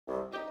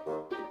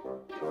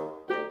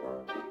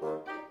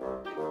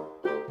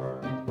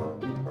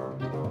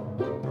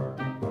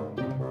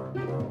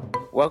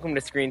Welcome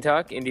to Screen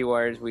Talk,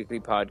 IndieWire's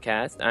weekly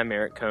podcast. I'm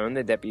Eric Cohn,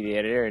 the deputy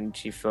editor and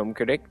chief film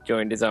critic,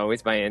 joined as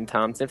always by Ann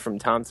Thompson from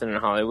Thompson in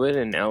Hollywood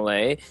in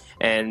LA.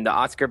 And the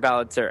Oscar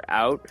ballots are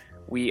out.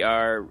 We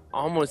are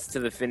almost to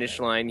the finish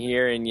line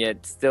here, and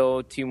yet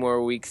still 2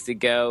 more weeks to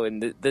go.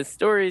 And the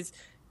stories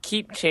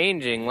keep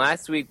changing.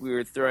 Last week we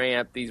were throwing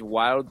out these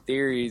wild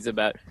theories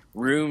about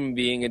Room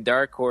being a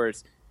dark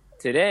horse.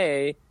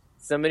 Today,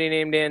 somebody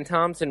named Ann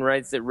Thompson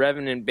writes that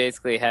Revenant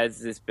basically has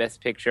this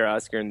Best Picture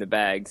Oscar in the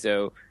bag.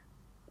 So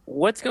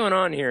what's going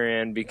on here,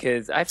 Ann?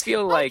 Because I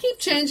feel like... I keep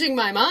changing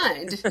my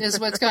mind, is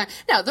what's going on.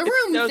 No, the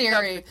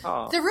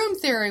room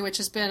theory, which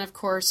has been, of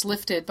course,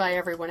 lifted by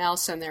everyone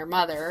else and their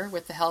mother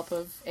with the help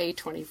of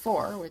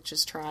A24, which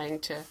is trying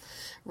to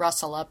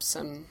rustle up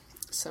some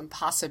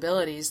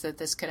possibilities that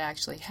this could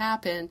actually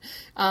happen.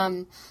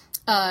 That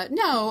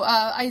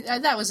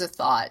was a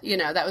thought.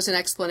 That was an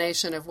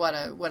explanation of what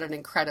an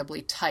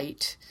incredibly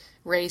tight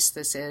race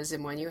this is,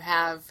 and when you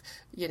have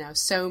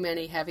so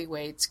many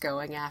heavyweights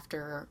going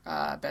after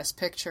Best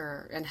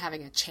Picture and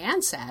having a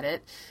chance at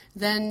it,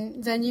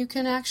 then you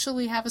can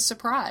actually have a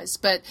surprise.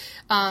 But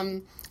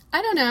I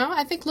don't know.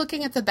 I think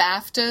looking at the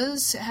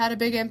BAFTAs had a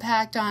big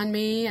impact on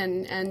me,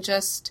 and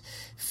just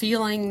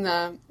feeling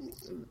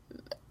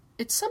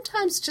it's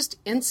sometimes just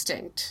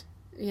instinct.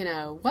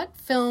 What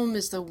film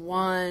is the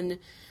one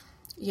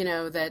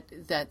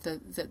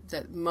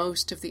that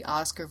most of the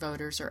Oscar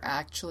voters are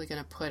actually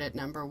going to put at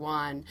number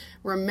one,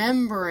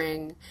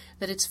 remembering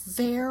that it's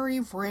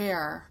very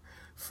rare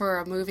for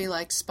a movie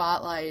like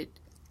Spotlight,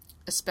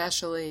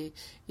 especially,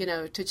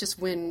 to just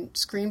win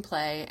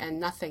screenplay and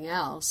nothing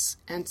else,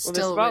 and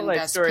still win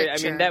Best Picture. I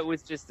mean, that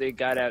was just, they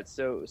got out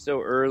so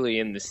early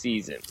in the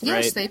season,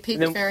 right? Yes, they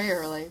peaked very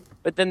early.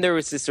 But then there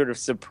was this sort of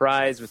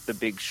surprise with The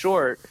Big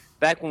Short.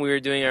 Back when we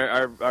were doing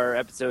our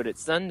episode at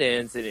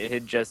Sundance, it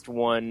had just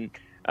won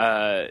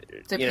the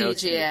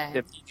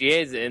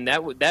PGAs, and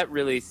that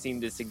really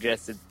seemed to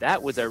suggest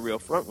that was our real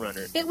front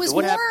runner. It was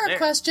more a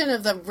question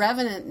of the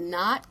Revenant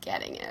not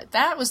getting it.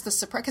 That was the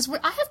surprise. Because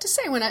I have to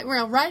say,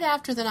 right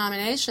after the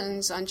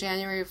nominations on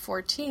January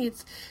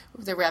 14th,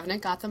 the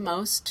Revenant got the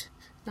most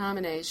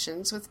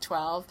nominations with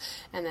 12,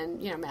 and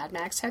then Mad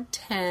Max had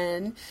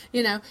 10.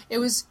 It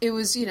was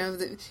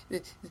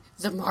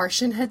the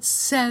Martian had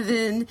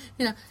 7.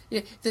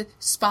 The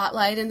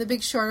Spotlight and The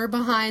Big Short are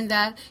behind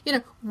that.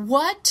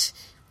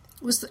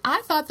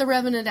 I thought the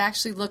Revenant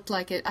actually looked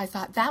like it. I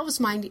thought that was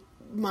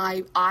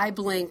my eye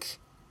blink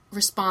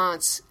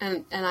response,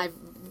 and I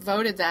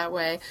voted that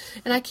way.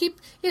 And I keep,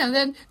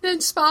 then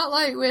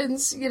Spotlight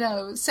wins,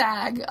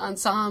 SAG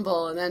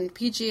Ensemble, and then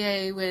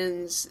PGA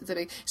wins the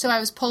big. So I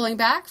was pulling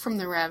back from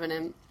the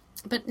Revenant,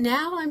 but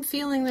now I'm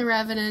feeling the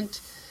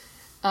Revenant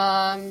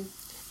again,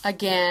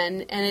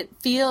 and it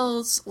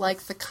feels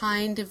like the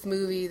kind of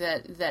movie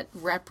that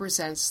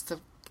represents the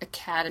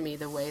Academy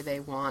the way they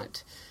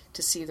want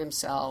to see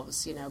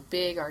themselves,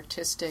 big,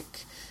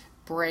 artistic,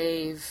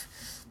 brave,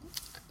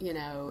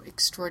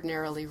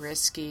 extraordinarily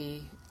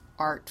risky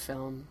art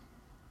film.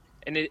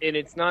 And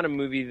it's not a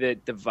movie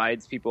that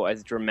divides people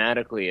as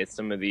dramatically as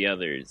some of the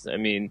others. I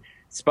mean,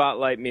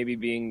 Spotlight maybe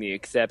being the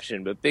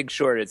exception, but Big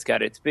Short, it's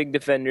got its big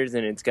defenders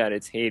and it's got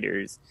its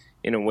haters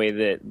in a way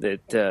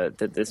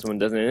that this one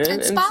doesn't.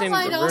 And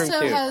Spotlight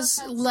also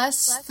has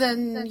less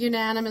than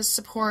unanimous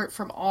support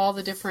from all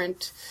the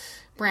different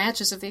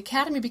branches of the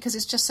Academy because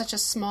it's just such a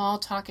small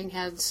talking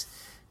heads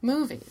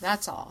movie.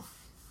 That's all.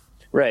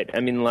 Right.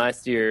 I mean,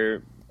 last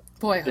year,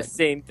 Boyhood. The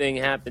same thing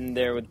happened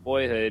there with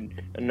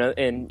Boyhood, and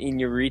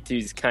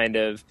Iñárritu's kind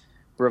of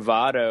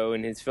bravado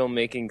and his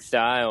filmmaking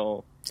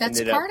style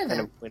ended up kind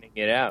of winning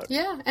it out.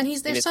 Yeah, and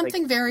there's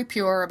something very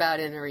pure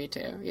about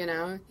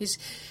Iñárritu.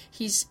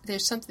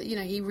 There's something,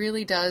 he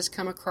really does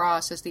come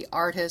across as the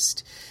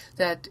artist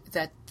that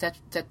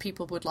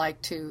people would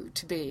like to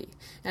be.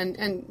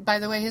 And by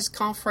the way, his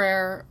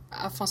confrère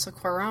Alfonso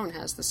Cuarón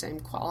has the same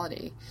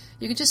quality.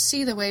 You can just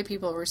see the way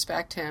people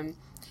respect him.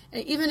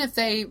 Even if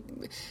they,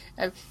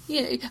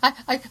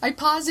 I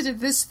posited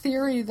this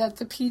theory that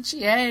the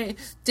PGA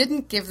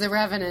didn't give The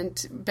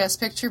Revenant Best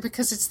Picture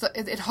because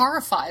it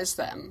horrifies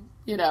them,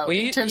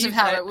 in terms of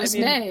how it was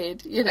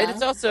made. And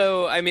it's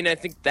also, I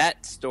think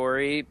that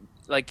story,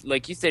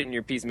 like you said in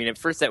your piece, at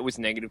first that was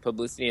negative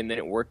publicity, and then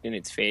it worked in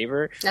its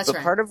favor. That's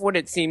right. Part of what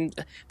it seemed,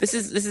 this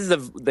is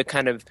the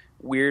kind of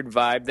weird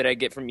vibe that I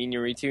get from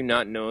Iñárritu,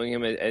 not knowing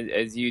him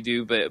as you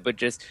do, but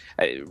just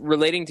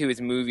relating to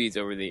his movies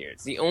over the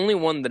years. The only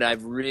one that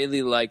I've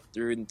really liked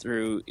through and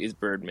through is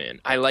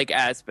Birdman. I like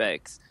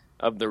aspects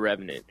of The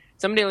Revenant.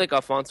 Somebody like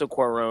Alfonso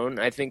Cuarón,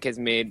 I think, has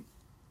made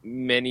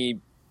many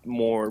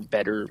more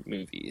better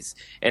movies,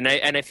 and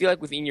I feel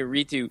like with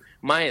Iñárritu,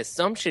 my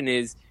assumption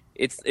is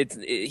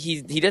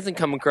he doesn't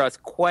come across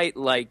quite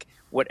like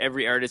what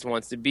every artist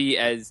wants to be,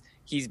 as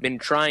he's been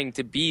trying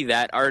to be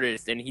that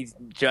artist, and he's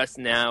just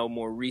now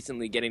more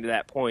recently getting to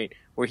that point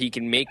where he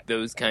can make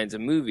those kinds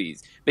of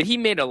movies. But he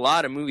made a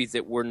lot of movies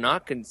that were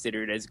not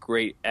considered as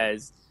great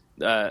as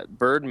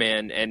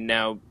Birdman, and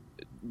now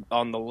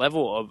on the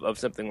level of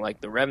something like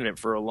The Revenant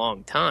for a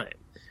long time.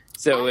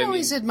 So I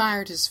always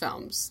admired his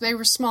films. They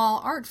were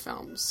small art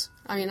films.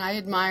 I mean, I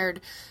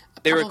admired.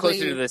 They were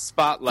closer to the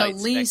spotlight.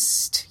 The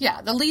least.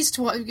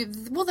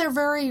 Well, they're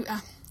very.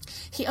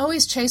 He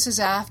always chases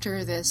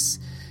after the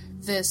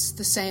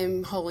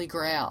same holy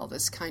grail,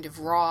 this kind of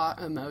raw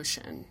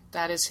emotion.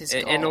 That is his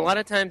goal. And a lot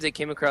of times it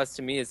came across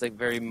to me as like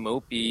very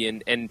mopey,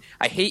 and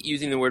I hate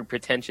using the word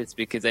pretentious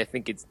because I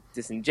think it's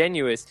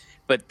disingenuous,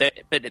 but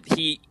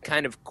he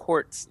kind of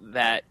courts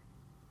that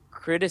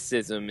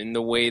criticism in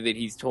the way that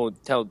he's told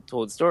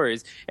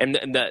stories, and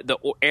the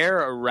air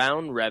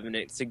around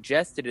Revenant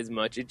suggested as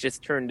much. It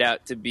just turned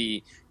out to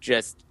be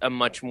just a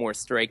much more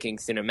striking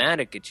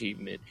cinematic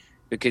achievement,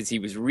 because he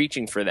was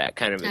reaching for that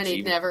kind of achievement. And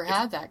he'd never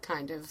had that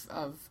kind of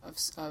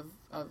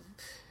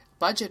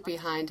budget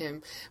behind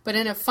him. But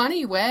in a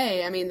funny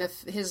way, I mean,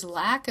 his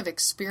lack of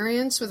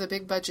experience with a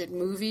big budget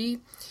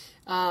movie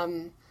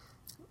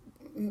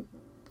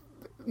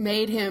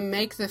made him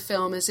make the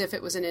film as if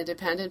it was an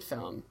independent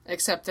film,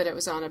 except that it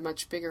was on a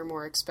much bigger,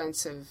 more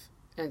expensive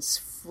and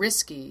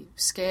risky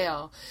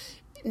scale.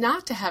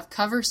 Not to have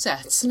cover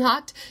sets,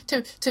 not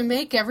to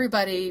make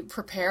everybody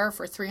prepare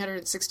for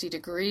 360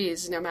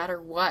 degrees no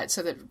matter what,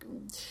 so that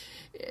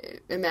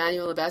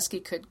Emmanuel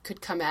Lubezki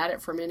could come at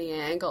it from any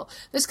angle.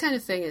 This kind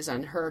of thing is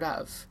unheard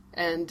of,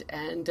 and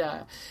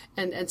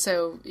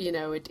so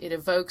it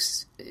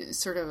evokes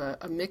sort of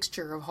a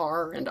mixture of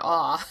horror and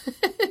awe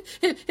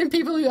in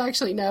people who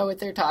actually know what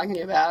they're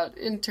talking about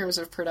in terms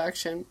of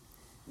production.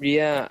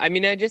 Yeah, I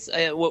mean,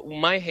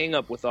 my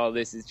hang-up with all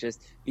this is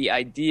just the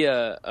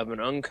idea of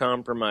an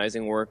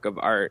uncompromising work of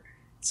art,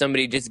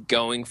 somebody just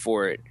going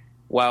for it,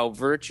 while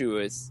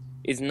virtuous,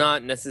 is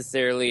not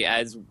necessarily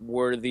as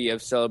worthy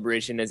of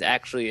celebration as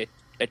actually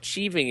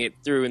achieving it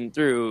through and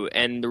through.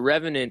 And The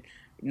Revenant,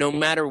 no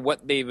matter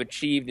what they've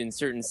achieved in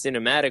certain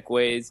cinematic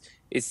ways,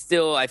 is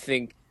still, I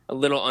think, a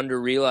little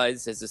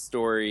under-realized as a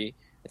story.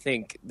 I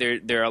think there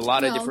are a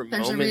lot of different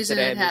moments that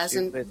it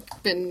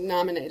hasn't been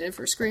nominated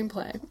for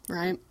screenplay,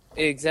 right?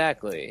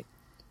 Exactly.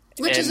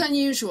 Which is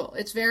unusual.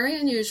 It's very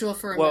unusual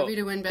for a movie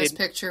to win Best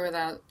Picture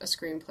without a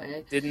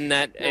screenplay. Didn't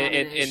that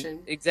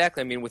nomination.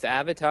 Exactly. I mean, with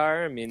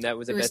Avatar, I mean, that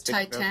was a Best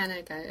Picture. It was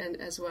Titanic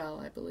as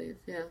well, I believe.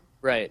 Yeah.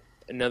 Right.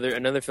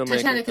 Another film.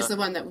 Titanic is the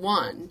one that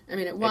won. I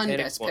mean, it won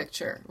Best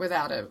Picture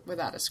without a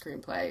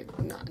screenplay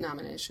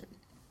nomination.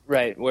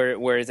 Right.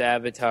 Whereas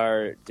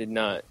Avatar did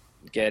not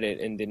get it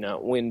and did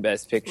not win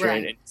Best Picture.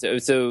 Right.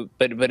 And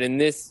but in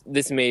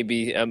this may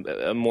be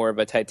a more of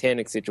a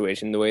Titanic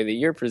situation, the way that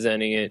you're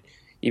presenting it.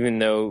 Even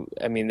though,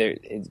 I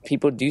mean,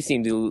 people do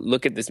seem to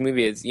look at this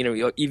movie as,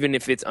 even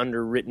if it's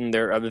underwritten,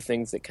 there are other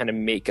things that kind of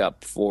make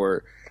up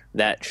for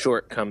that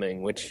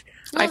shortcoming, which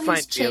I find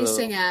he's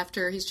chasing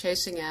after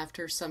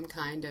some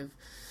kind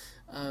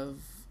of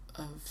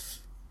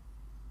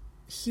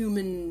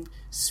human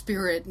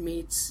spirit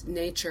meets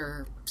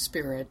nature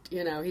spirit.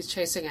 He's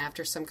chasing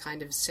after some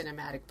kind of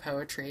cinematic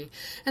poetry,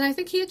 and I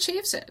think he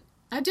achieves it.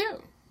 I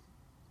do.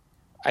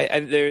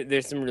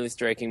 There's some really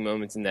striking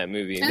moments in that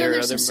movie. And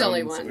there's some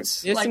silly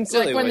ones. Like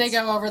when they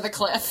go over the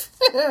cliff.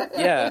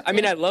 Yeah, I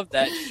mean, I love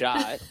that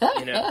shot.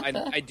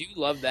 I do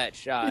love that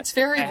shot. It's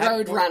very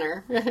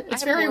Roadrunner.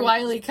 It's very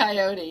Wile E.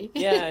 Coyote.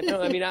 Yeah, no,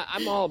 I mean,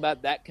 I'm all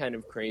about that kind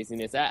of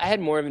craziness. I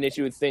had more of an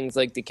issue with things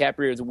like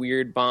DiCaprio's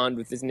weird bond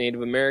with this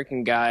Native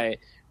American guy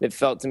that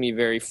felt to me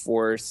very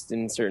forced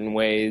in certain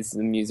ways.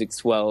 The music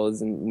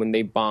swells, and when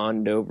they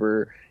bond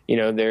over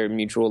their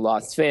mutual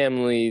lost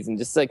families, and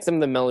just like some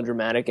of the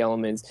melodramatic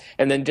elements,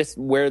 and then just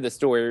where the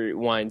story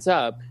winds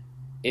up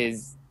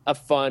is a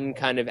fun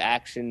kind of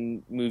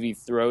action movie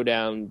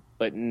throwdown,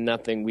 but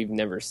nothing we've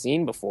never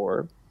seen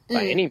before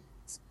by any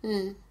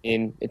means.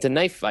 And it's a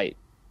knife fight.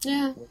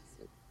 Yeah.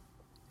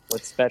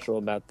 What's special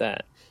about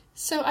that?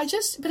 So I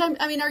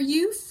mean, are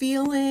you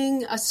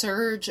feeling a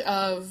surge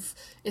of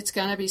it's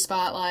going to be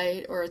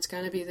Spotlight or it's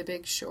going to be The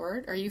Big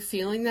Short? Are you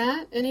feeling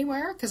that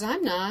anywhere? Because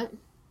I'm not.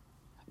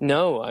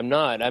 No, I'm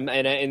not.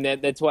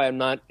 That's why I'm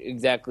not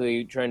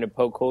exactly trying to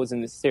poke holes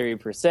in this theory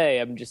per se.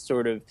 I'm just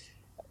sort of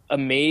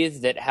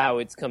amazed at how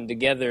it's come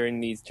together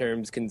in these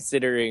terms,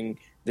 considering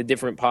the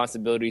different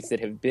possibilities that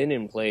have been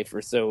in play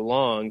for so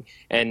long,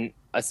 and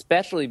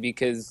especially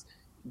because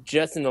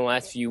just in the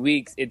last few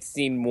weeks, it's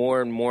seemed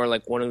more and more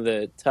like one of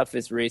the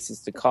toughest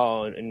races to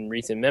call in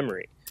recent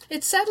memory.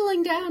 It's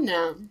settling down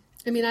now.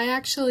 I mean,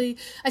 I still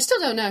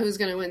don't know who's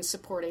going to win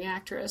supporting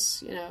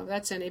actress.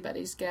 That's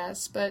anybody's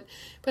guess. But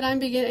I'm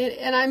beginning,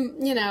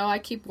 and I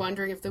keep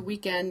wondering if The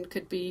Weeknd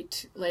could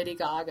beat Lady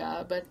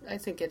Gaga. But I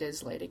think it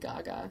is Lady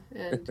Gaga.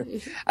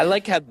 And I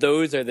like how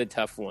those are the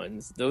tough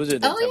ones. Those are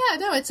the.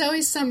 It's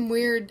always some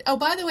weird. Oh,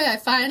 by the way, I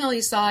finally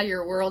saw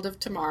Your World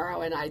of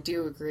Tomorrow, and I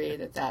do agree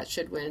that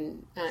should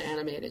win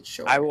animated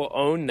short. I will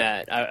own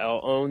that. I'll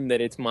own that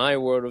it's my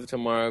World of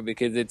Tomorrow,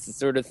 because it's the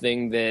sort of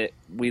thing that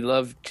we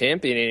love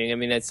championing. I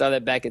mean, I saw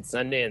that back at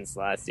Sundance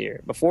last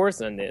year. Before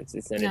Sundance,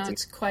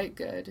 it's quite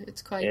good.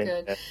 It's quite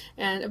good. But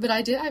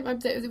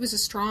it was a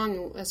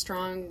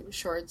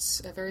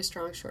very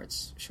strong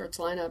shorts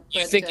lineup.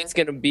 You think it's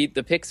going to beat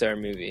the Pixar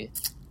movie?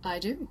 I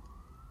do.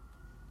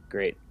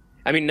 Great.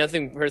 I mean,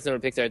 nothing personal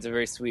to Pixar. It's a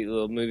very sweet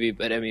little movie,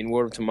 but I mean,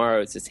 World of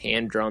Tomorrow is this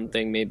hand-drawn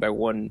thing made by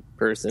one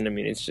person. I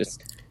mean, it's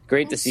just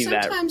great to see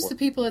that. Sometimes the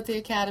people at the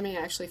Academy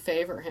actually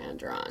favor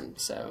hand-drawn,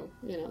 so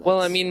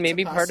Well, I mean,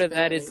 maybe part of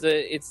that is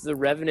the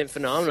Revenant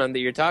phenomenon that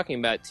you're talking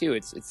about too.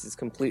 It's this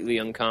completely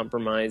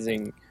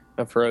uncompromising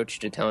approach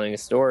to telling a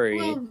story.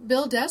 Well,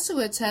 Bill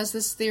Desowitz has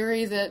this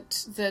theory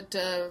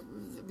that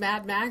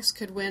Mad Max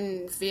could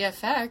win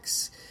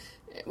VFX,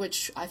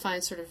 which I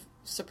find sort of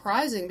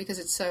surprising because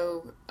it's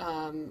so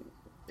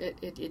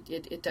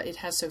it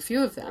has so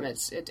few of them.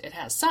 It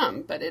has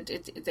some, but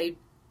they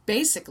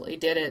basically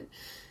did it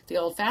the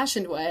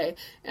old-fashioned way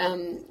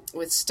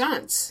with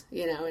stunts,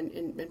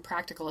 and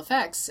practical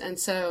effects, and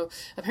so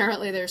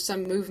apparently there's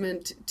some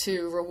movement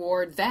to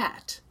reward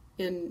that.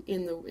 In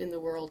the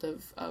world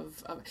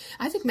of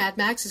I think Mad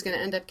Max is going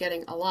to end up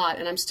getting a lot,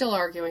 and I'm still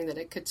arguing that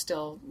it could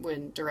still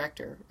win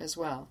director as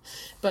well.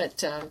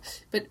 But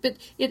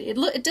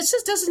it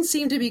just doesn't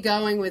seem to be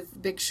going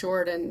with Big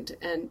Short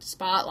and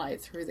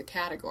Spotlight through the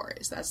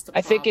categories. That's the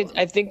problem.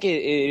 I think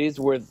it is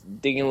worth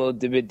digging a little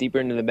bit deeper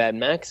into the Mad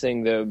Max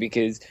thing, though,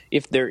 because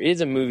if there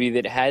is a movie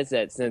that has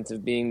that sense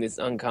of being this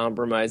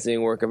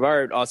uncompromising work of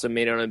art, also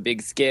made on a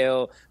big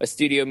scale, a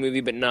studio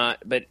movie, but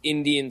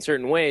indie in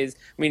certain ways.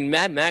 I mean,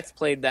 Mad Max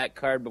played that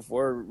card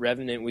before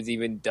Revenant was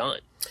even done.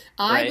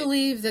 I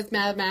believe that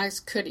Mad Max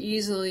could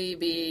easily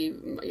be,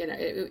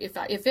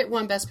 if it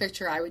won Best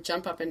Picture, I would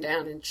jump up and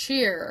down and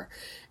cheer.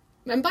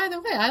 And by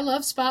the way, I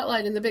love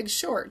Spotlight and The Big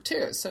Short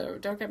too. So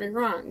don't get me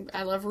wrong.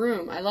 I love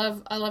Room. I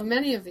love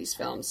many of these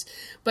films.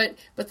 But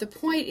the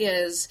point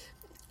is,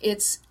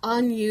 it's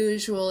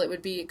unusual. It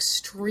would be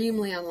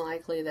extremely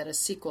unlikely that a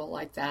sequel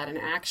like that, an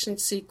action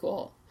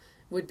sequel,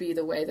 would be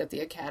the way that the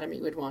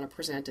Academy would want to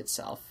present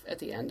itself at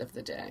the end of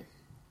the day.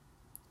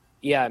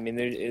 Yeah, I mean,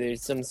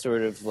 there's some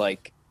sort of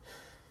like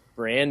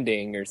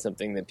branding or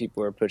something that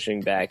people are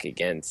pushing back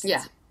against.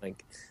 Yeah,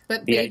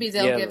 but maybe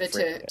they'll give it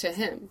to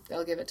him.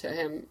 They'll give it to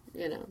him.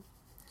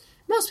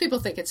 Most people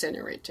think it's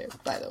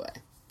Inarritu, by the way.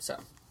 So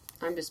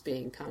I'm just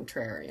being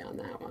contrary on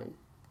that one.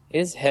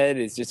 His head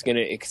is just going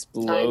to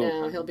explode. I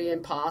know, he'll be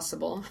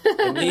impossible.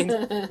 I mean,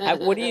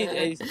 what do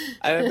you?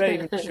 I'm not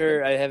even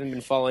sure. I haven't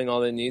been following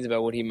all the news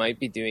about what he might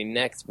be doing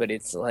next, but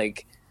it's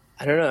like,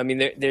 I don't know. I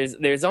mean,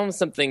 there's almost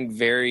something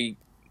very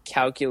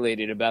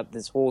calculated about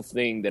this whole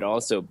thing that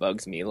also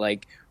bugs me.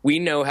 Like, we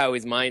know how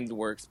his mind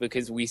works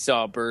because we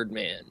saw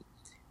Birdman,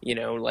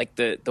 like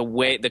the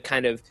way, the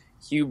kind of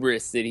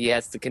hubris that he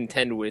has to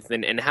contend with,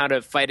 and how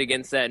to fight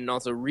against that, and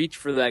also reach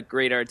for that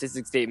great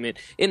artistic statement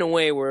in a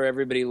way where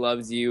everybody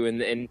loves you,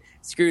 and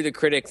screw the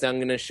critics, I'm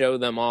going to show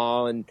them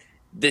all, and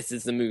this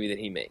is the movie that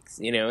he makes,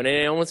 and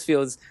I almost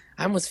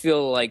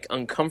feel like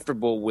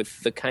uncomfortable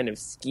with the kind of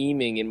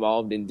scheming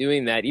involved in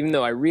doing that, even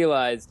though I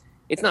realize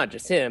it's not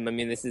just him. I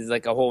mean, this is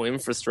like a whole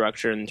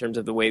infrastructure in terms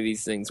of the way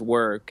these things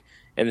work,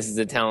 and this is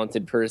a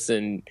talented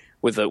person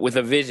with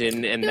a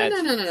vision. And no.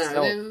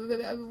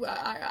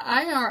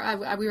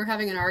 We were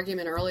having an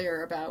argument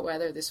earlier about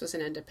whether this was an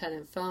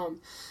independent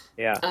film.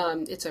 Yeah.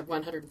 It's a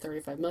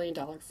 $135 million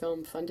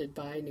film funded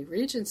by New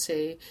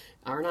Regency.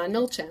 Arnon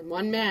Milchan,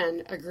 one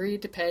man,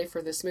 agreed to pay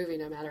for this movie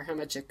no matter how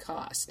much it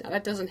cost. Now,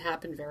 that doesn't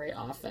happen very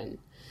often,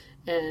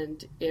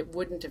 and it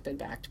wouldn't have been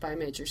backed by a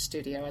major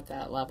studio at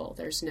that level.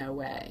 There's no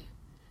way.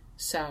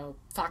 So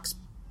Fox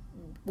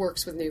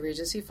works with New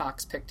Regency.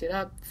 Fox picked it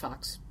up.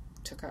 Fox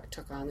took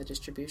on the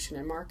distribution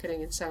and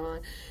marketing and so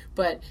on.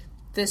 But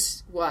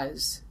this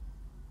was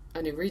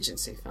a New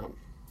Regency film.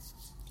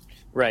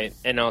 Right,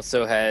 and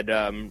also had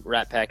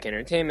Rat Pack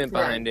Entertainment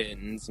behind it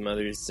and some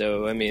others.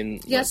 So, I mean...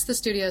 Yes, the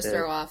studios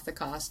throw off the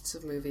costs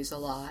of movies a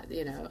lot.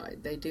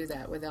 They do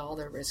that with all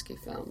their risky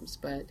films.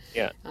 But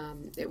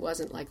it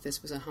wasn't like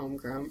this was a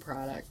homegrown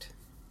product.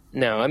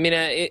 No, I mean,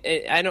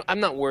 I'm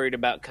not worried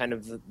about kind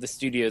of the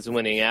studios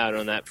winning out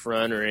on that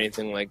front or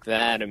anything like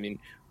that. I mean,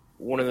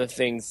 one of the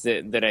things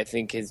that I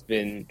think has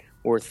been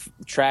worth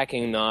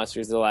tracking in the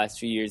Oscars the last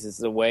few years is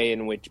the way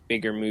in which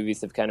bigger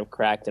movies have kind of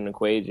cracked an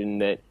equation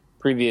that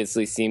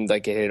previously seemed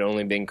like it had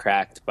only been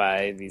cracked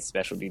by these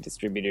specialty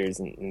distributors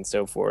and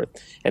so forth.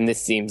 And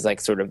this seems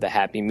like sort of the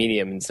happy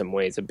medium in some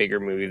ways, a bigger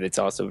movie that's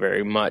also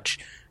very much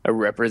a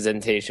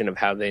representation of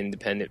how the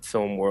independent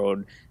film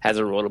world has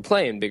a role to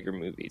play in bigger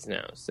movies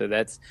now. So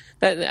that.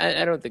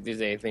 I don't think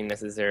there's anything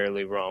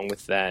necessarily wrong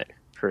with that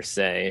per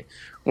se.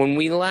 When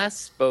we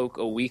last spoke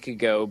a week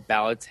ago,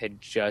 ballots had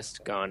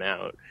just gone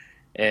out.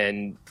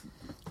 And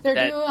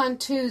they're due on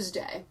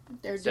Tuesday.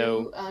 They're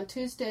due on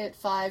Tuesday at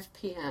 5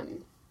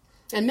 p.m.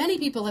 And many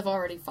people have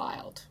already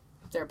filed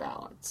their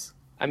ballots.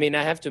 I mean,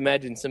 I have to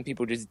imagine some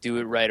people just do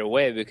it right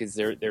away because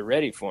they're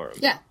ready for them.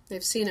 Yeah,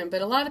 they've seen them.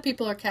 But a lot of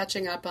people are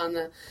catching up on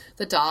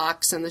the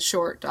docs and the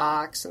short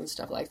docs and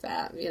stuff like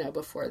that,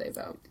 before they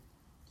vote.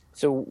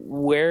 So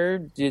where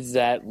does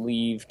that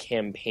leave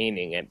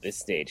campaigning at this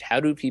stage? How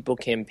do people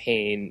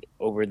campaign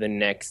over the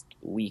next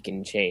week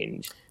and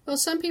change? Well,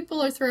 some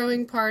people are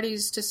throwing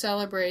parties to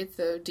celebrate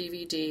the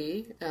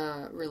DVD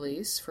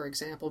release. For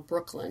example,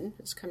 Brooklyn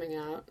is coming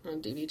out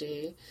on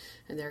DVD,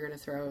 and they're going to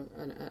throw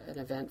an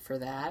event for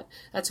that.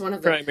 That's one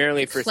of the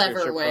primarily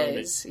clever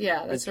ways.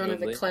 Yeah, that's one of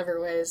the clever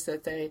ways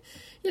that they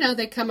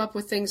come up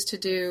with things to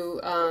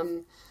do.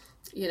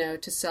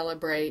 To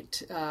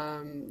celebrate,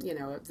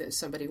 if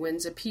somebody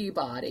wins a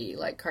Peabody,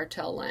 like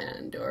Cartel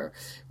Land, or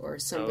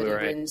somebody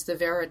wins the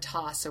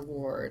Veritas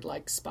Award,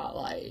 like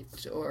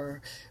Spotlight,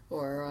 or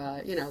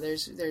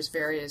there's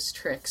various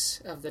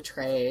tricks of the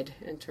trade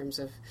in terms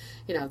of,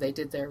 they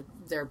did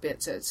their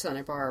bits at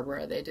Santa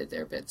Barbara, they did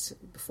their bits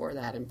before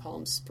that in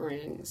Palm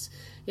Springs.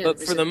 But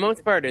for the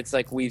most part, it's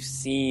like we've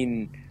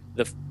seen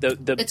the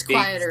it's big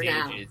quieter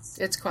stages.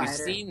 Now. It's quieter.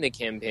 We've seen the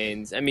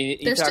campaigns. I mean,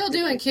 they're still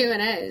doing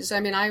Q&As. I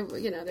mean,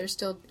 they're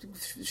still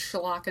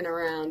schlocking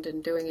around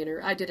and doing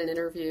I did an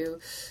interview.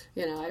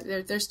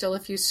 There's still a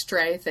few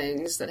stray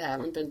things that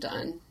haven't been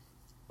done.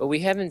 But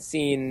we haven't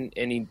seen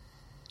any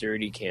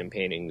dirty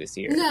campaigning this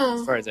year, no,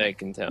 as far as I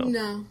can tell.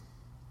 No.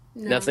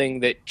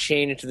 Nothing that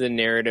changed the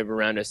narrative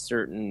around a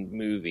certain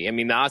movie. I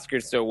mean, the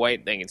Oscars So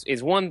White thing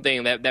is one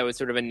thing that was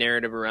sort of a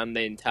narrative around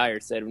the entire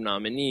set of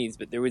nominees,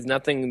 but there was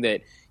nothing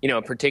that,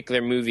 a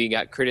particular movie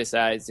got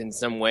criticized in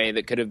some way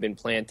that could have been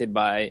planted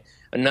by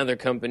another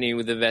company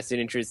with a vested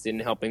interest in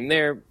helping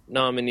their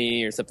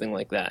nominee or something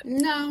like that.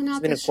 No,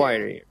 not this year. It's been a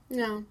quieter year.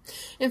 No.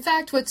 In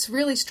fact, what's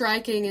really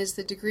striking is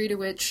the degree to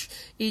which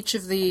each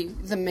of the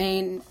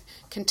main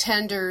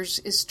contenders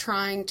is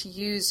trying to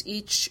use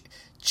each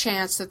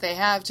chance that they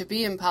have to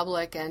be in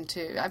public and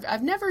to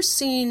I've never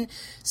seen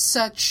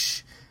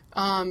such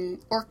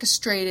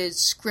orchestrated,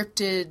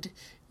 scripted,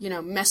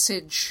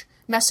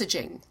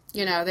 messaging.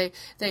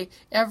 They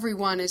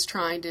everyone is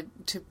trying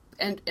to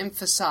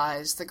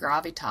emphasize the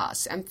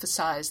gravitas,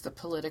 emphasize the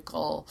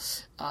political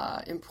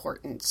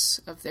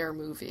importance of their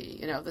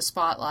movie. The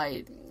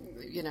spotlight,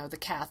 the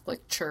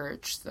Catholic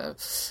Church,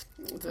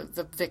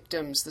 the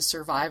victims, the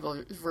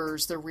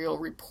survivors, the real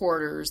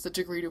reporters, the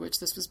degree to which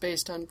this was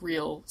based on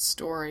real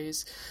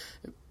stories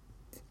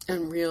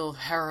and real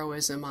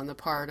heroism on the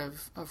part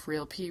of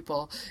real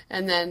people.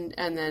 And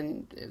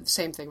then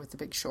same thing with The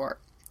Big Short.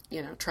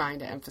 Trying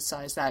to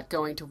emphasize that,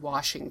 going to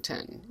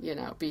Washington,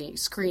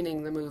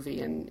 screening the movie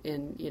in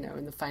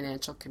the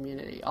financial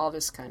community, all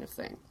this kind of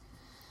thing.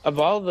 Of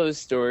all those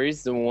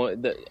stories,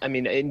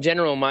 in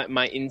general,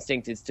 my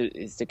instinct is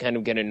to kind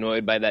of get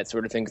annoyed by that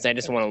sort of thing because I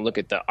just want to look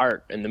at the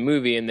art and the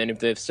movie, and then if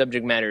the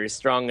subject matter is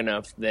strong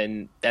enough,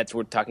 then that's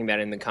what we're talking about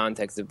in the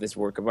context of this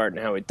work of art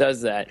and how it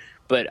does that.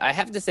 But I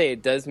have to say,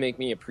 it does make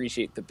me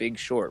appreciate The Big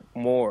Short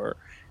more.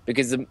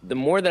 Because the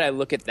more that I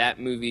look at that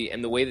movie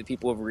and the way that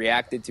people have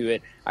reacted to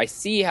it, I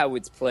see how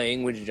it's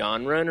playing with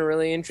genre in a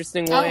really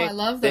interesting way. Oh, I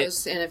love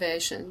those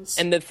innovations.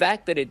 And the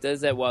fact that it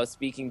does that while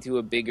speaking to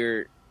a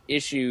bigger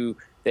issue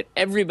that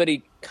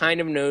everybody kind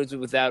of knows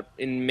without,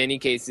 in many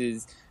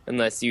cases,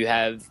 unless you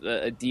have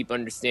a deep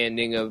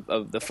understanding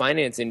of the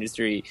finance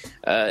industry,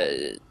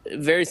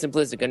 very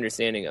simplistic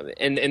understanding of it.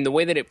 And the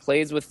way that it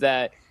plays with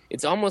that,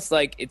 it's almost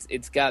like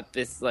it's got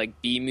this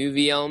like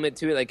B-movie element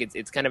to it, like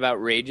it's kind of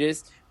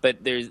outrageous,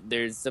 but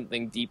there's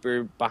something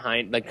deeper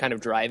behind, like kind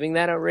of driving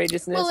that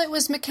outrageousness. Well, it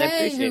was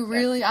McKay who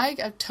really,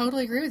 I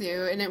totally agree with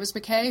you, and it was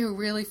McKay who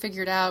really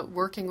figured out,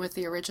 working with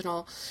the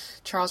original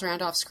Charles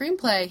Randolph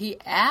screenplay,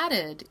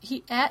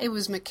 it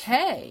was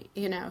McKay,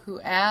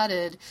 who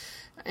added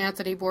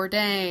Anthony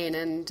Bourdain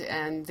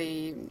and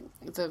the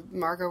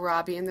Margot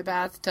Robbie in the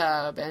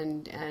bathtub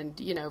and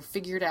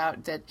figured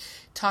out that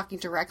talking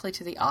directly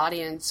to the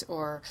audience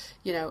or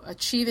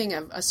achieving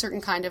a certain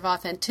kind of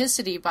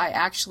authenticity by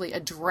actually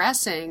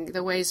addressing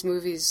the ways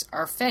movies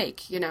are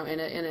fake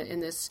in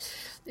this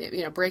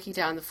breaking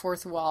down the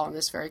fourth wall in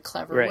this very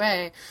clever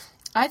way.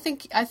 I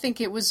think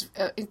it was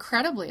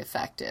incredibly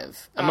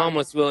effective. I'm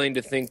almost willing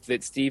to think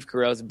that Steve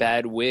Carell's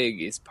bad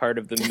wig is part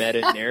of the meta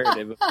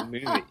narrative of the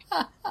movie.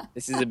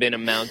 This has been a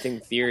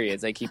mounting theory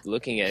as I keep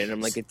looking at it.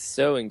 I'm like, it's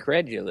so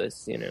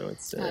incredulous,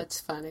 It's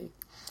that's funny.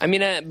 I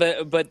mean,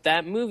 but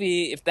that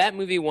movie, if that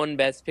movie won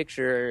Best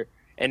Picture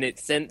and it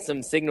sent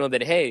some signal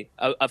that, hey,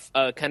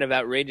 a kind of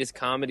outrageous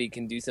comedy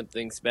can do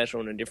something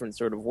special in a different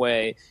sort of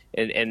way,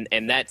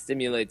 and that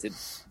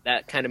stimulates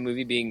that kind of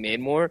movie being made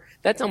more,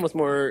 that's almost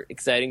more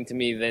exciting to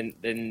me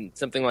than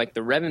something like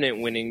The Revenant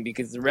winning,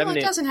 because The Revenant...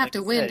 Well, it doesn't have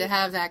to win to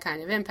have that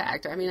kind of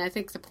impact. I mean, I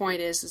think the point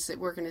is that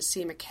we're going to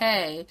see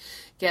McKay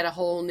get a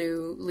whole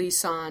new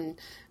lease on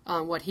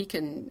what he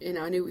can,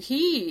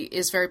 he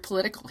is very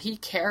political. He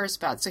cares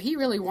about, so he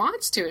really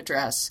wants to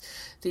address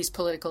these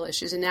political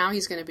issues. And now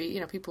he's going to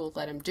be, people will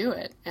let him do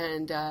it.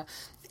 And,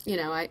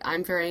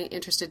 I'm very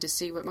interested to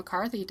see what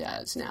McCarthy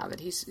does now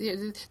that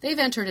they've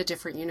entered a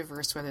different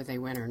universe, whether they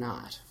win or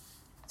not.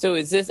 So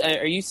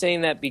are you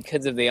saying that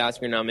because of the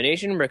Oscar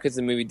nomination or because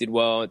the movie did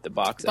well at the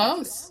box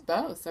office?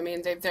 Both. I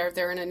mean,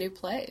 they're in a new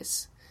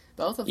place.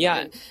 Both of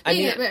Yeah, them. I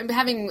mean,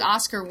 Having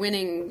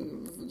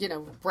Oscar-winning,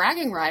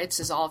 bragging rights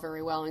is all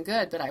very well and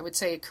good, but I would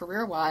say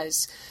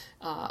career-wise,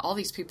 all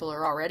these people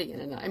are already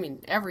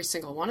every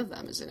single one of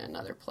them is in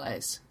another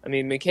place. I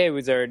mean, McKay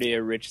was already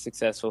a rich,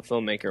 successful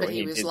filmmaker But when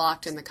he was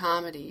locked in the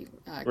comedy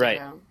right.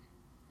 ghetto.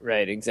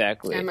 Right,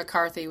 exactly. And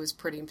McCarthy was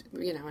pretty,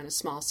 in a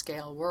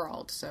small-scale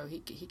world, so he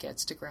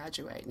gets to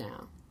graduate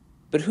now.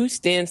 But who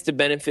stands to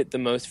benefit the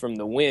most from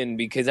the win?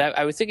 Because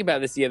I was thinking about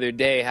this the other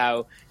day,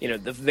 how,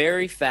 the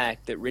very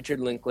fact that Richard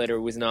Linklater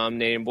was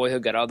nominated and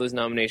Boyhood got all those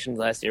nominations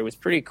last year was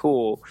pretty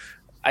cool.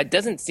 It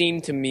doesn't seem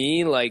to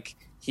me like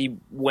he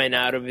went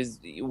out of his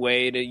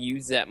way to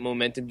use that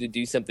momentum to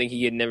do something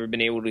he had never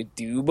been able to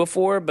do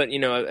before. But,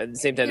 at the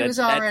same time... He was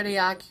already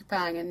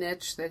occupying a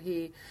niche that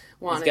he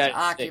wanted to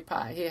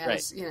occupy. He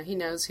has, right. He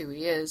knows who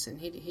he is, and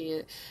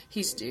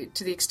he's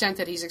to the extent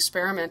that he's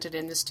experimented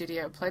in the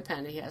studio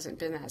playpen, he hasn't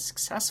been that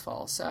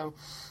successful. So,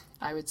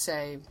 I would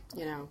say,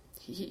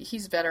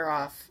 he's better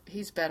off.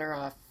 He's better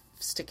off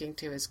sticking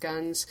to his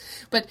guns.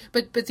 But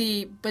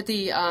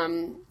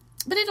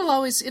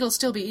it'll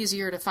still be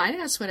easier to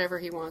finance whatever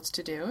he wants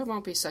to do. It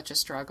won't be such a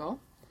struggle.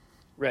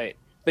 Right.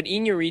 But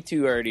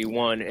Iñárritu already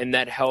won, and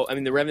that helped. I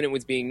mean, The Revenant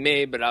was being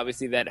made, but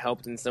obviously that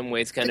helped in some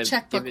ways. The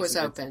checkbook was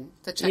open.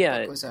 The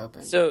checkbook was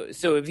open. So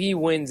if he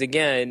wins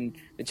again,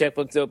 the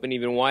checkbook's open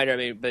even wider. I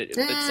mean, but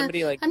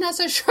somebody like... I'm not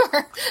so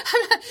sure.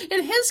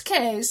 In his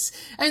case,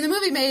 the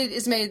movie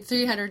is made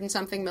 $300 and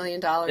something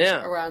million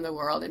around the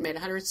world. It made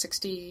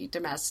 160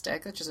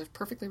 domestic, which is a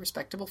perfectly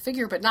respectable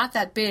figure, but not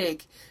that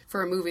big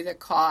for a movie that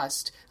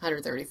cost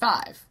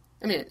 135.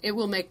 I mean, it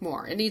will make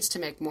more. It needs to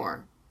make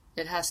more.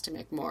 It has to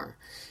make more.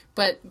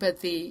 But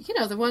the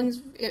the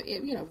ones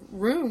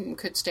Room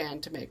could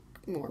stand to make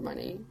more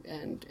money,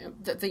 and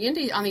the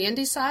indie on the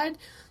indie side,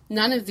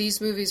 none of these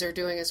movies are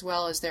doing as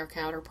well as their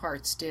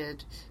counterparts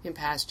did in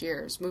past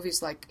years.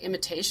 Movies like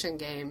Imitation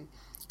Game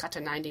got to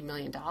 $90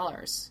 million,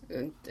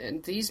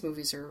 and these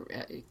movies are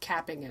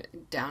capping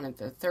it down at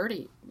the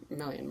 $30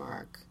 million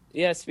mark.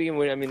 Yeah, speaking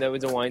of which, that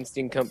was a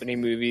Weinstein Company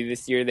movie.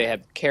 This year they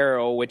have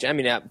Carol, which,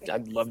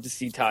 I'd love to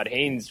see Todd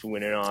Haynes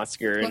win an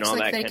Oscar and all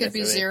that kind of stuff. Looks like they could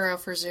be 0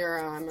 for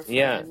 0, I'm afraid.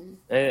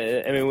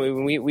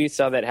 Yeah. We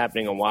saw that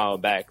happening a while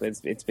back.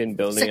 It's been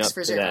building up to that. 6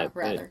 for 0,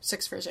 rather.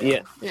 6 for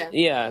 0.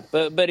 Yeah,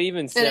 but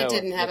even so... And it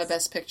didn't have a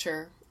Best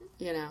Picture,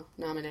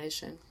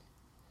 nomination.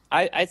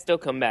 I still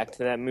come back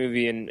to that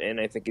movie, and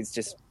I think it's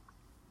just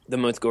the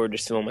most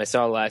gorgeous film I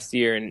saw last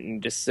year,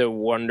 and just so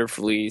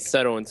wonderfully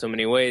subtle in so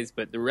many ways.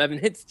 But The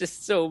Revenant's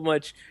just so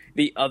much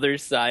the other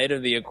side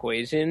of the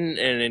equation,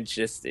 and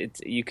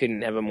it's you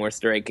couldn't have a more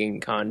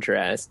striking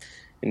contrast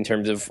in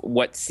terms of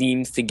what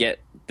seems to get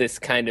this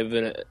kind of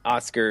an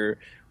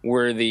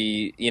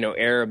Oscar-worthy,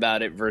 air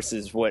about it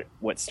versus what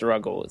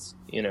struggles,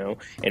 And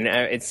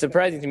it's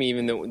surprising to me,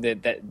 even though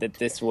that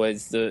this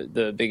was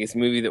the biggest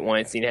movie that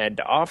Weinstein had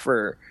to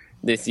offer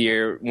this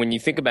year, when you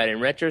think about it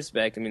in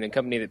retrospect. The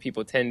company that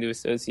people tend to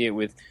associate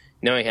with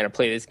knowing how to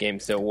play this game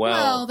so well.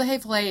 Well, The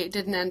Hateful Eight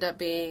didn't end up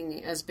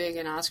being as big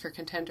an Oscar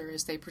contender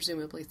as they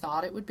presumably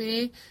thought it would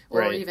be,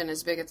 or right. even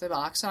as big at the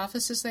box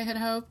office as they had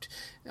hoped.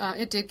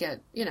 It did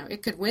get,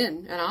 it could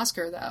win an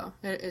Oscar, though.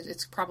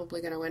 It's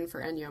probably going to win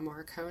for Ennio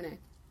Morricone.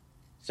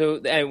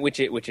 So, which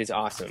is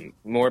awesome.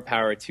 More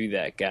power to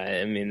that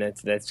guy.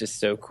 That's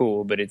just so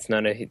cool. But it's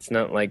not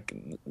like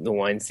the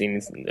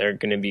Weinsteins are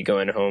going to be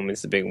going home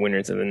as the big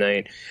winners of the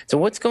night. So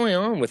what's going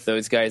on with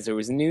those guys? There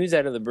was news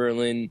out of the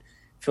Berlin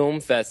Film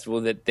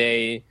Festival that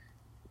they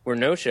were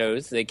no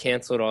shows. They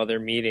canceled all their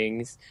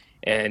meetings,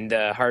 and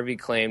Harvey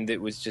claimed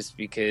it was just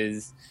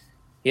because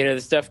he had other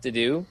stuff to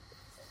do,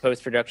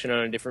 post production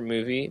on a different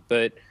movie,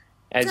 but.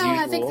 As usual.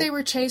 I think they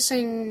were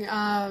chasing,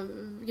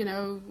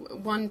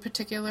 one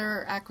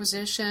particular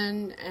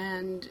acquisition,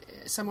 and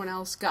someone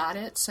else got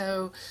it.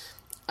 So,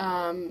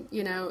 I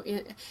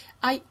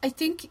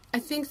think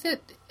that,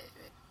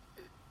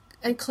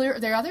 and clear.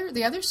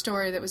 The other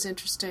story that was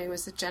interesting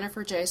was that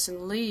Jennifer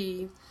Jason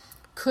Leigh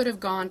could have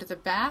gone to the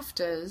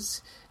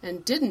BAFTAs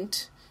and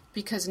didn't,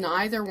 because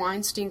neither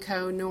Weinstein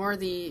Co. nor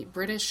the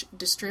British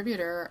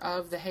distributor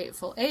of The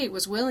Hateful Eight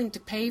was willing to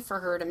pay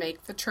for her to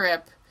make the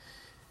trip.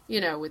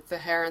 With the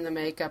hair and the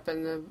makeup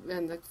and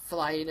the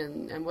flight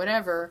and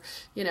whatever,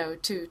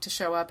 to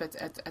show up at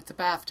the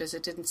BAFTAs.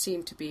 It didn't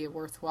seem to be a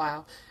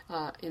worthwhile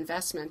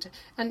investment.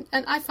 And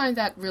I find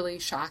that really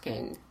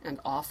shocking and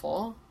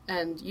awful.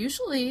 And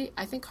usually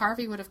I think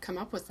Harvey would have come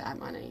up with that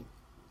money.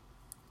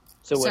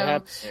 So what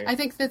happened there? I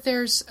think that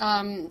there's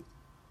a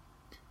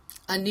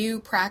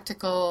new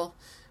practical...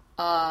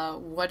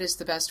 what is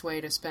the best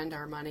way to spend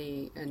our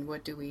money, and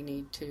what do we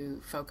need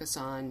to focus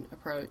on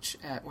approach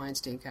at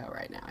Weinstein Co.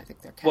 right now? I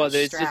think they're cash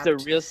there's strapped. just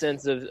a real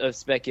sense of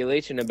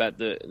speculation about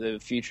the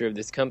future of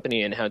this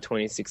company and how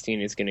 2016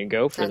 is going to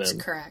go for them. That's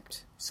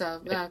correct.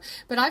 So,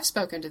 but I've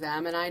spoken to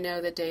them, and I know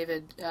that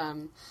David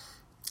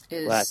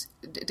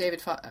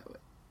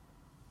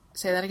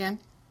say that again?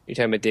 You're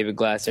talking about David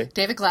Glasser?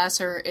 David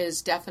Glasser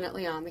is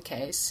definitely on the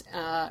case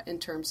in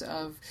terms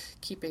of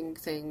keeping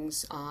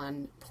things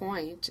on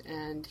point,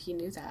 and he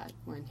knew that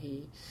when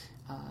he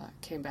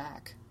came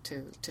back.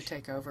 to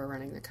take over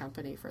running the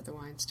company for the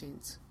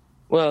Weinsteins.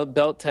 Well,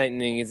 belt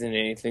tightening isn't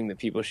anything that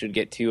people should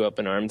get too up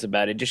in arms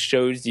about. It just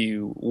shows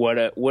you what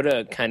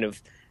a kind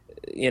of,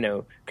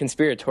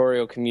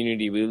 conspiratorial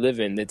community we live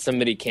in, that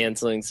somebody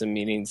canceling some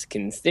meetings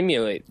can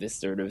stimulate this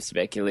sort of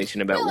speculation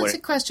about it's a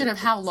question of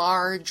how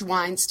large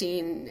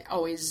Weinstein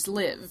always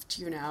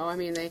lived, I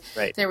mean,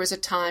 there was a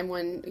time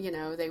when,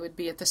 they would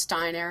be at the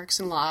Stein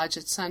Eriksen Lodge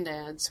at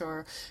Sundance,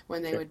 or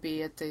when they would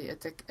be at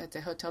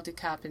the Hotel du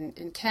Cap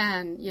in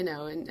Cannes,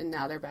 and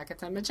now they're back at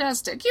the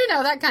Majestic.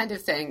 That kind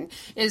of thing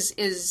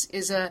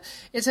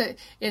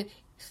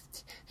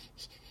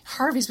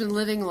Harvey's been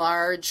living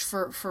large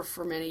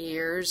for many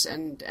years,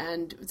 and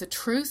the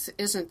truth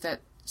isn't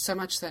that so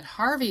much that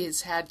Harvey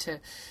has had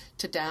to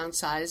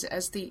downsize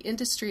as the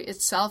industry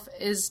itself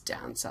is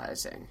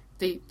downsizing.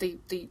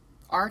 The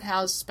art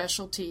house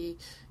specialty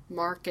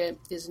market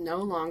is no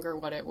longer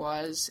what it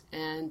was,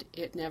 and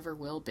it never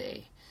will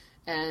be.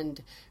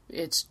 And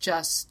it's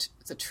just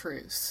the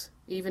truth.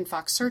 Even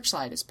Fox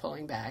Searchlight is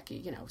pulling back.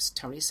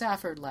 Tony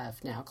Safford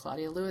left. Now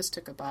Claudia Lewis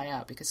took a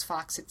buyout because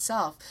Fox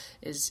itself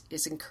is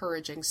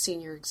encouraging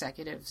senior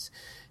executives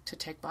to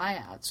take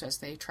buyouts as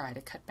they try to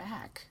cut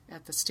back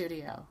at the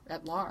studio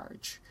at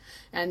large.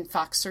 And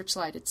Fox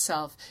Searchlight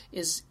itself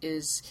is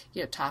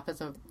top of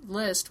the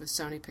list with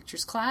Sony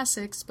Pictures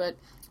Classics, but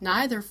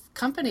neither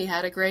company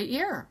had a great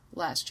year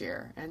last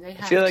year, and they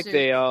have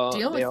to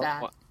deal with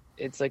that.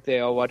 It's like they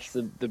all watched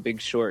the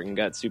Big Short and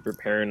got super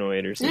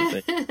paranoid or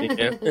something.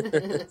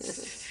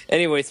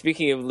 Anyway,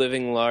 speaking of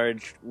living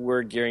large,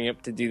 we're gearing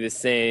up to do the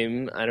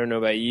same. I don't know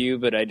about you,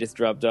 but I just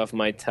dropped off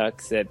my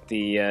tux at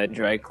the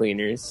dry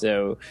cleaners.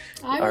 So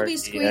I will be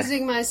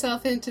squeezing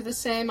myself into the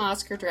same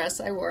Oscar dress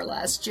I wore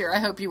last year. I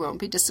hope you won't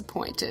be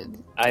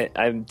disappointed.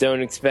 I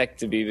don't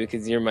expect to be,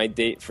 because you're my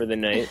date for the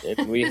night.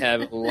 And we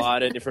have a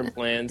lot of different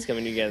plans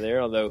coming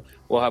together, although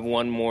we'll have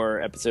one more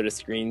episode of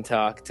Screen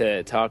Talk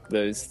to talk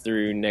those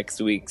through next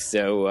week.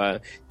 So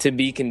to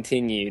be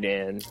continued,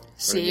 Anne.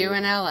 See you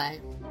in LA.